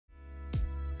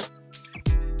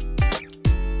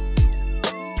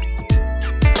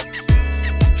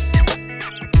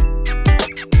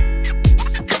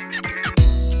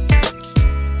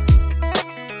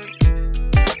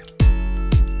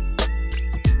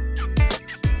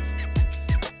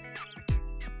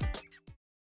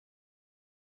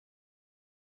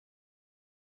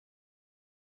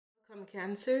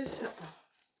Cancers,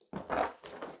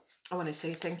 I want to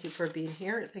say thank you for being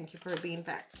here. Thank you for being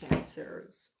back,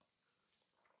 Cancers.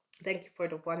 Thank you for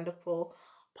the wonderful,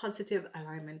 positive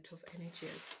alignment of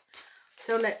energies.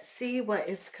 So let's see what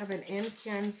is coming in,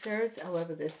 Cancers,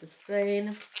 however this is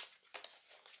playing.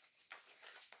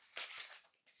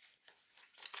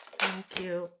 Thank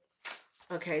you.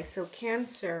 Okay, so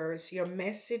Cancers, your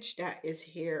message that is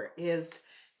here is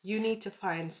you need to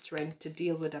find strength to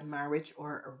deal with a marriage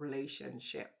or a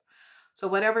relationship. So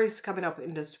whatever is coming up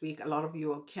in this week, a lot of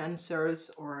you are Cancers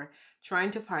or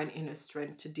trying to find inner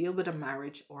strength to deal with a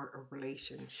marriage or a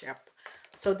relationship.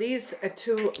 So these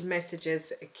two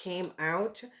messages came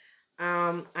out.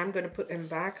 I'm going to put them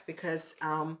back because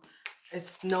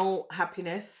it's no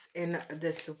happiness in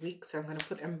this week. So I'm going to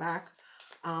put them back.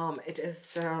 It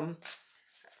is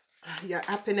your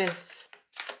happiness.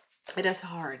 It is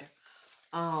hard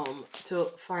to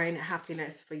find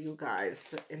happiness for you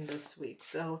guys in this week.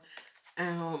 So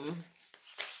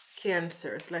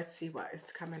Cancers, let's see what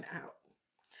is coming out.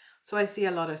 So I see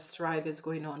a lot of strife is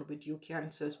going on with you,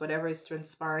 Cancers. Whatever is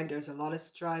transpiring, there's a lot of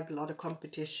strife, a lot of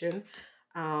competition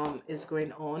is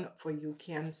going on for you,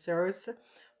 Cancers.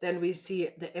 Then we see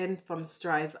the end from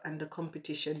strife and the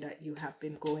competition that you have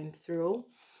been going through.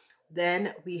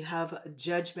 Then we have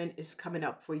judgment is coming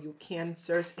up for you,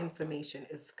 Cancers. Information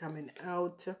is coming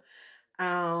out.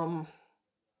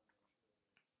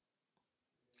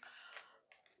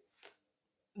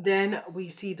 Then we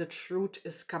see the truth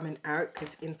is coming out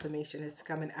because information is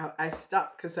coming out. I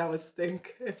stopped because I was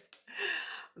thinking.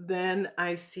 Then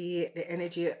I see the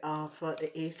energy of the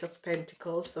Ace of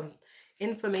Pentacles. Some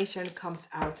information comes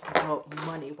out about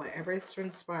money. Whatever is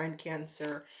transpiring,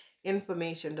 Cancer,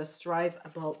 information, the strive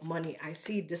about money. I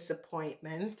see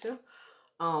disappointment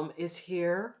is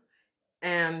here.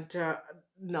 And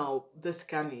no, this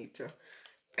can need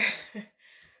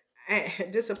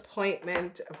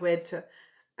disappointment with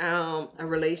a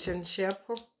relationship.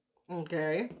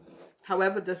 Okay,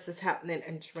 however this is happening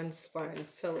and transpiring.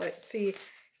 So let's see,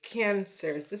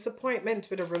 Cancers, disappointment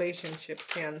with a relationship,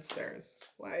 Cancers.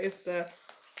 What is the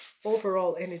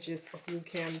overall energies of you,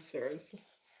 Cancers?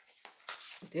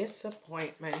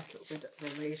 Disappointment with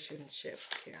relationship,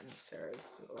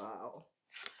 Cancers. Wow.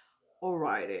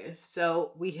 Alrighty,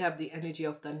 so we have the energy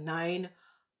of the 9,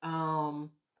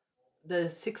 the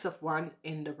 6 of Wands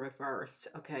in the reverse.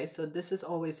 Okay, so this is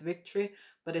always victory,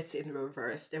 but it's in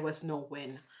reverse. There was no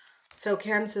win. So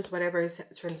Cancers, whatever is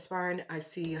transpiring, I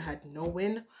see you had no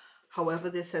win. However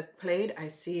this has played, I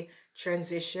see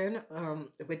transition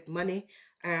with money,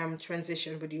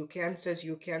 transition with you, Cancers.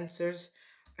 You, Cancers,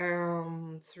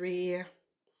 3,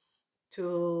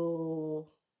 2,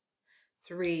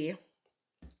 3.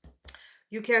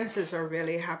 You, Cancers, are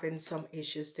really having some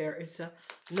issues. There is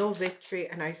no victory,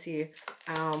 and I see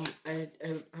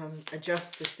a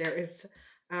justice. There is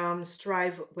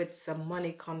strive with some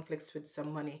money, conflicts with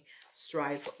some money,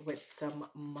 strive with some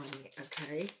money.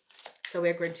 Okay, so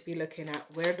we're going to be looking at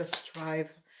where the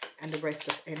strive and the rest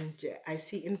of energy. I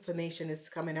see information is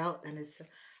coming out, and it's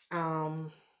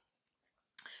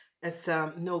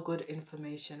no good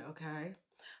information. Okay,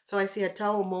 so I see a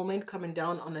Tower moment coming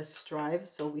down on a strive.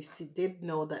 So we did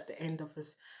know that the end of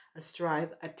a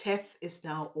strive, a theft is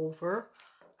now over.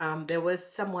 There was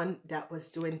someone that was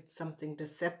doing something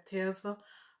deceptive.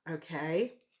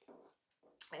 Okay,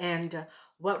 and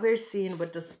what we're seeing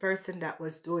with this person that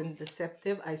was doing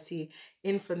deceptive, I see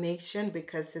information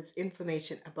because it's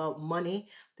information about money.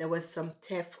 There was some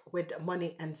theft with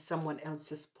money and someone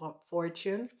else's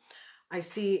fortune. I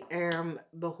see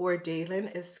Bahor Dalen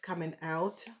is coming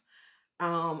out.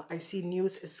 I see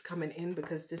news is coming in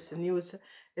because this news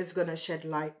is going to shed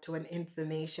light to an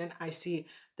information. I see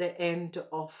the end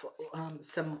of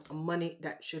some money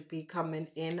that should be coming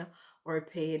in or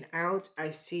paying out. I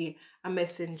see a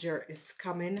messenger is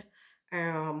coming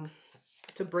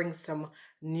to bring some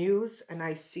news, and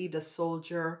I see the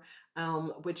soldier,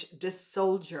 which this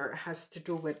soldier has to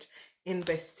do with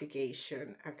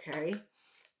investigation. Okay,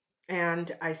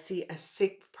 and I see a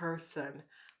sick person.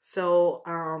 So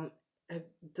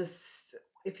this,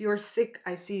 if you're sick,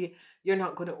 I see you're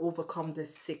not going to overcome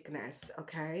this sickness.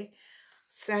 Okay,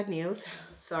 sad news,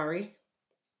 sorry.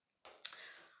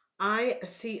 I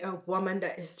see a woman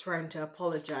that is trying to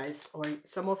apologize, or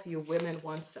some of you women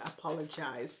wants to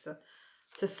apologize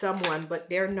to someone,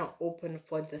 but they're not open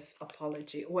for this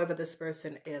apology, whoever this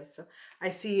person is.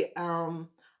 I see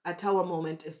a Tower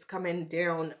moment is coming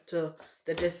down to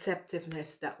the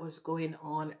deceptiveness that was going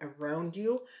on around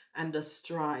you and the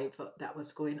strive that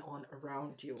was going on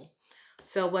around you.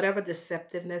 So whatever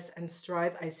deceptiveness and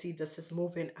strive, I see this is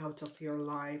moving out of your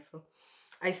life.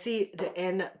 I see the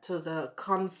end to the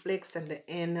conflicts and the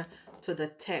end to the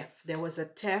theft. There was a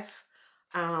theft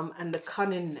and the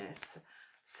cunningness.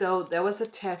 So there was a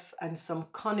theft and some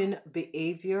cunning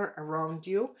behavior around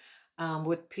you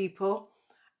with people.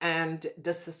 And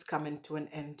this is coming to an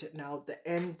end now.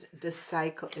 This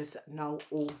cycle is now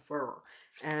over.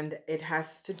 And it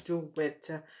has to do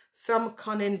with some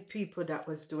cunning people that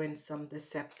was doing some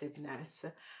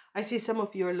deceptiveness. I see some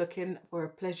of you are looking for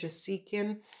pleasure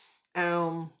seeking.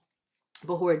 Bahor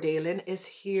Dalen is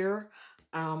here.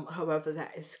 However,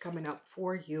 that is coming up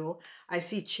for you. I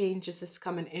see changes is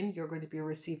coming in. You're going to be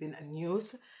receiving a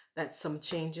news that some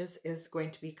changes is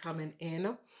going to be coming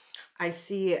in. I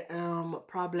see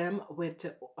problem with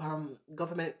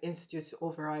government institutes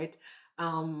override.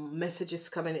 Messages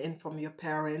coming in from your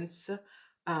parents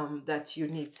that you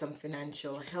need some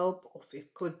financial help, or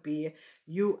it could be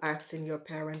you asking your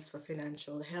parents for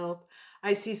financial help.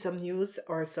 I see some news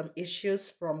or some issues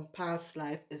from past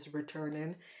life is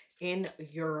returning in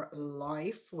your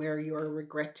life where you're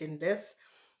regretting this.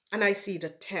 And I see the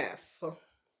theft.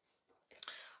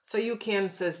 So you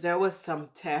Cancers, there was some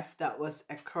theft that was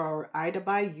occur either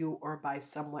by you or by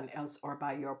someone else or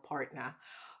by your partner.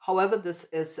 However this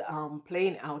is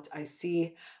playing out, I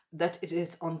see that it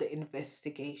is on the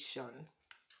investigation.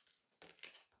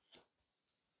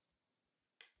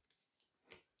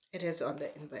 It is on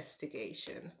the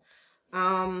investigation.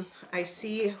 I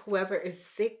see whoever is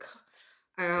sick,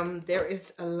 there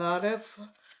is a lot of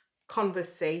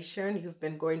conversation. You've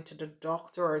been going to the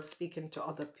doctor or speaking to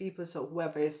other people. So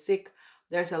whoever is sick,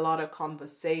 there's a lot of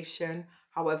conversation.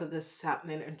 However this is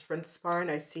happening and transpiring,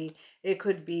 I see it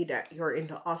could be that you're in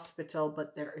the hospital,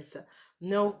 but there is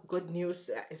no good news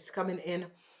that is coming in.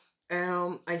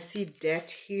 I see death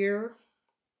here.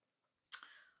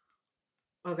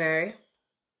 Okay.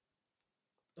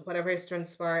 Whatever is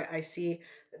transpired, I see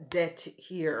death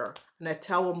here and a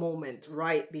tower moment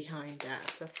right behind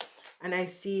that. And I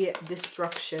see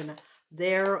destruction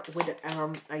there with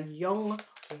a young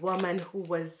woman who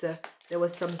was, there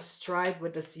was some strife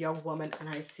with this young woman, and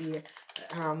I see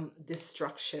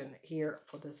destruction here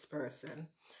for this person.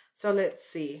 So let's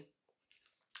see.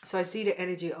 So I see the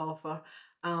energy of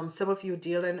some of you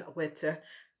dealing with,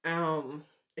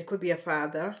 it could be a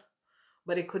father,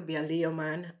 but it could be a Leo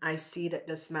man. I see that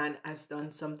this man has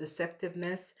done some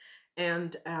deceptiveness,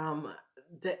 and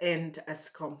the end has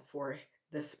come for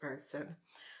this person.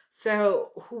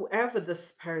 So whoever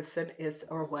this person is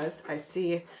or was, I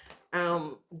see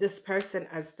this person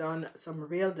has done some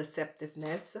real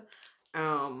deceptiveness,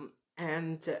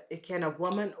 and it can a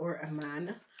woman or a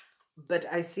man, but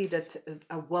I see that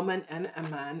a woman and a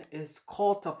man is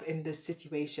caught up in this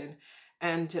situation,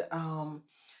 and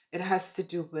it has to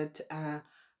do with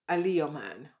a Leo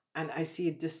man, and I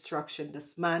see destruction.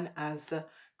 This man has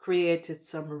created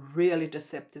some really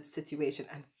deceptive situation,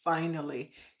 and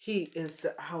finally he is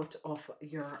out of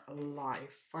your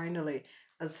life. Finally,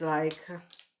 it's like,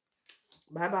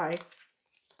 bye-bye,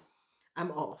 I'm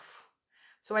off.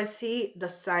 So I see the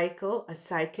cycle, a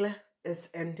cycle is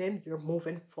ending, you're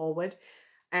moving forward,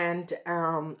 and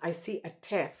I see a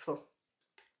theft.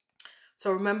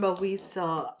 So remember we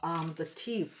saw the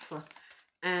thief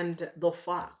and the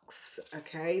fox.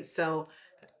 Okay, so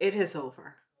it is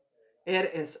over.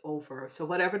 It is over. So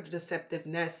whatever the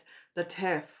deceptiveness, the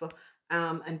theft,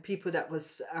 and people that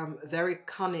was very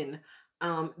cunning,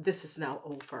 this is now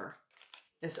over.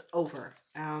 It's over.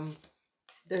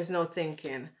 There's no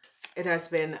thinking. It has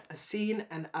been seen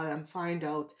and find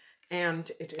out,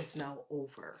 and it is now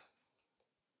over.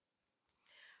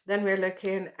 Then we're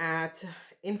looking at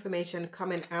information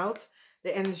coming out.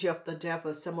 The energy of the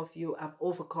devil. Some of you have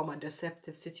overcome a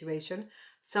deceptive situation.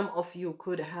 Some of you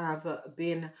could have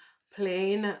been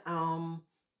playing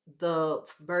the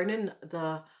burning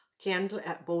the candle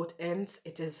at both ends.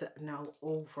 It is now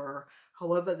over.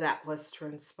 However that was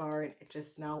transpiring, it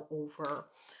is now over.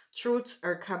 Truths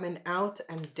are coming out,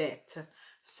 and death.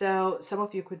 So some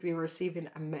of you could be receiving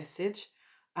a message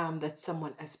that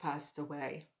someone has passed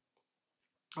away.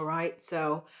 All right,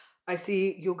 so I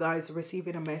see you guys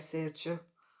receiving a message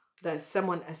that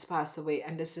someone has passed away,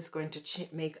 and this is going to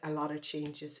make a lot of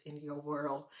changes in your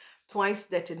world. Twice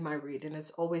that in my reading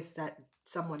is always that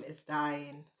someone is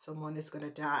dying, someone is going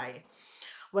to die.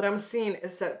 What I'm seeing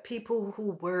is that people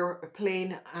who were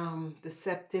playing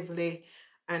deceptively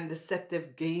and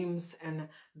deceptive games and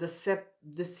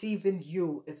deceiving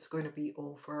you, it's going to be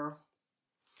over.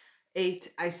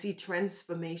 8, I see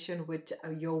transformation with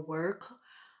your work.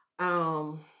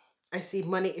 I see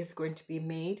money is going to be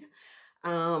made.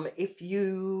 If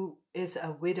you is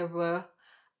a widower,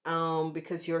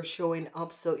 because you're showing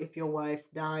up, so if your wife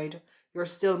died, you're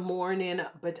still mourning,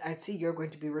 but I see you're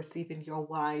going to be receiving your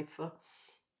wife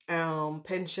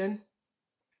pension.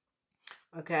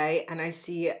 Okay, and I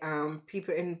see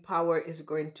people in power is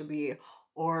going to be,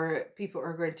 or people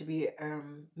are going to be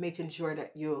making sure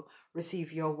that you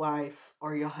receive your wife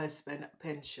or your husband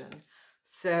pension.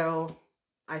 So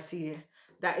I see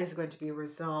that is going to be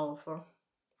resolved.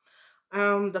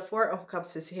 The Four of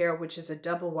Cups is here, which is a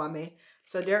double whammy.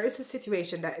 So there is a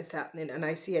situation that is happening, and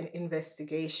I see an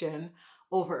investigation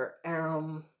over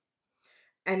and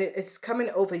it's coming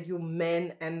over you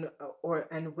men and or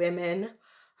and women.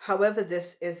 However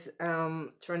this is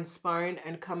transpiring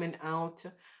and coming out,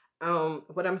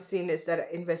 what I'm seeing is that an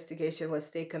investigation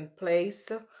was taken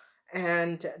place,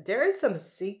 and there is some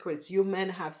secrets. You men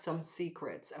have some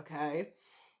secrets, okay?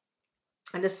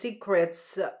 And the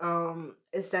secrets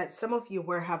is that some of you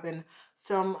were having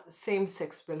some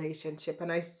same-sex relationship,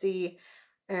 and I see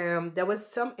there was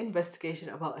some investigation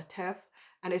about a theft,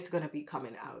 and it's going to be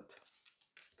coming out.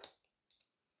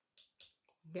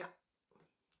 Yeah.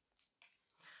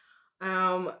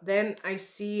 Then I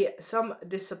see some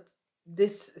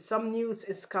some news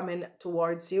is coming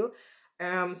towards you.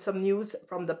 Some news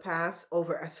from the past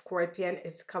over a Scorpion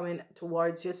is coming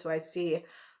towards you. So I see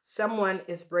someone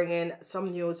is bringing some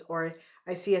news, or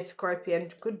I see a Scorpion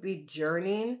could be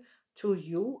journeying to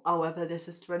you. However this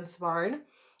is transpiring,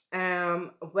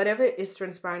 whatever is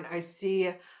transpiring, I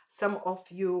see some of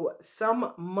you,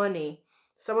 some money,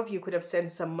 some of you could have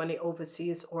sent some money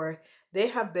overseas, or they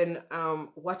have been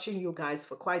watching you guys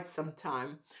for quite some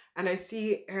time, and I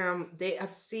see they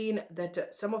have seen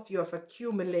that some of you have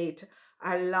accumulated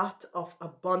a lot of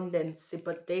abundance,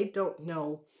 but they don't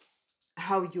know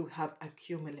how you have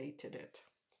accumulated it.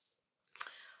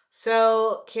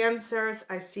 So Cancers,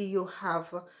 I see you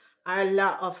have a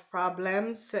lot of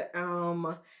problems,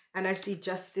 and I see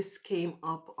justice came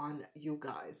up on you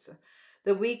guys.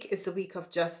 The week is the week of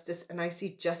justice, and I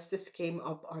see justice came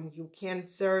up on you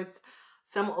Cancers.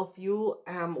 Some of you,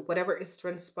 whatever is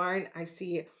transpiring, I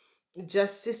see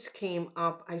justice came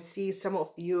up. I see some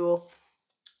of you,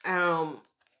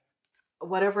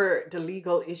 whatever the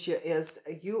legal issue is,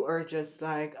 you are just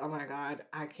like, oh my God,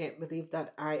 I can't believe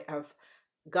that I have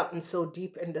gotten so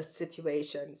deep in this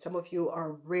situation. Some of you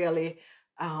are really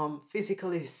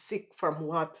physically sick from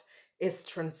what is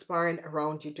transpiring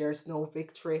around you. There's no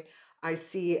victory. I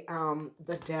see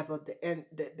the devil,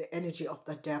 the energy of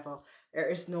the devil. There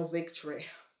is no victory.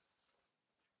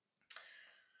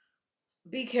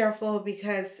 Be careful,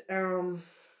 because I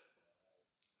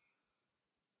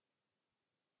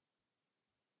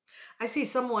see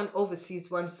someone overseas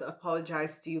wants to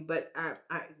apologize to you, but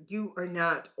you are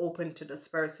not open to this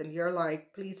person. You're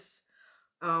like, please,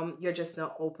 you're just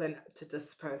not open to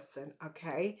this person,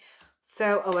 okay?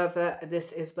 So, however,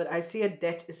 this is, but I see a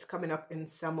death is coming up in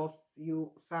some of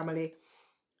you family.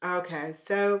 Okay,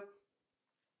 so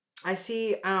I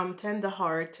see tender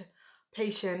heart,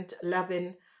 patient,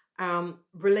 loving,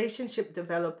 relationship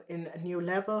develop in a new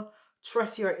level.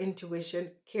 Trust your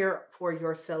intuition, care for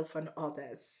yourself and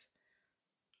others.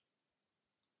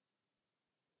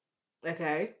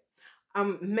 Okay.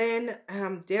 Men,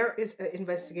 there is an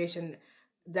investigation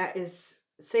that is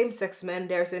same-sex men.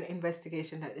 There's an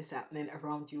investigation that is happening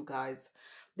around you guys.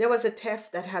 There was a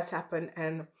theft that has happened,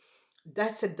 and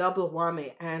that's a double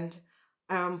whammy. And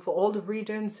for all the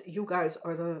readings, you guys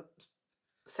are the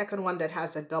second one that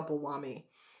has a double whammy.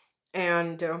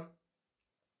 And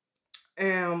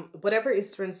whatever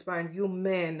is transpiring, you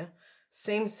men,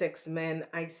 same-sex men,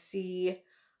 I see,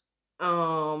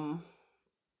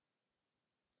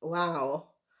 wow,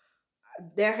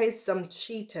 there is some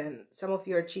cheating. Some of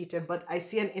you are cheating, but I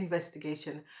see an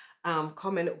investigation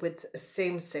coming with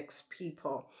same-sex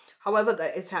people. However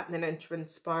that is happening and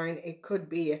transpiring, it could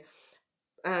be,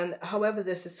 and however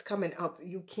this is coming up,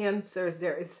 you Cancers,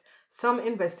 there is some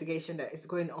investigation that is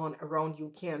going on around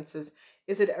you Cancers.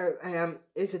 Is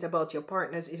it about your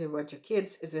partners? Is it about your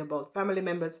kids? Is it about family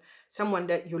members? Someone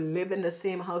that you live in the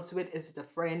same house with? Is it a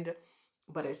friend?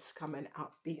 But it's coming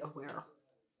up. Be aware.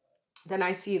 Then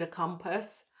I see the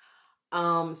compass.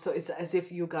 So it's as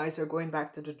if you guys are going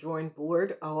back to the drawing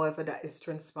board. However that is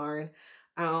transpiring,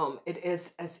 it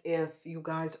is as if you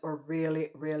guys are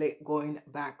really, really going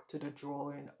back to the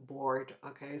drawing board.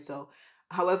 Okay, so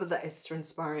however that is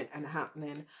transpiring and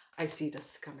happening, I see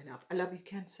this coming up. I love you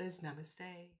Cancers.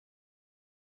 Namaste.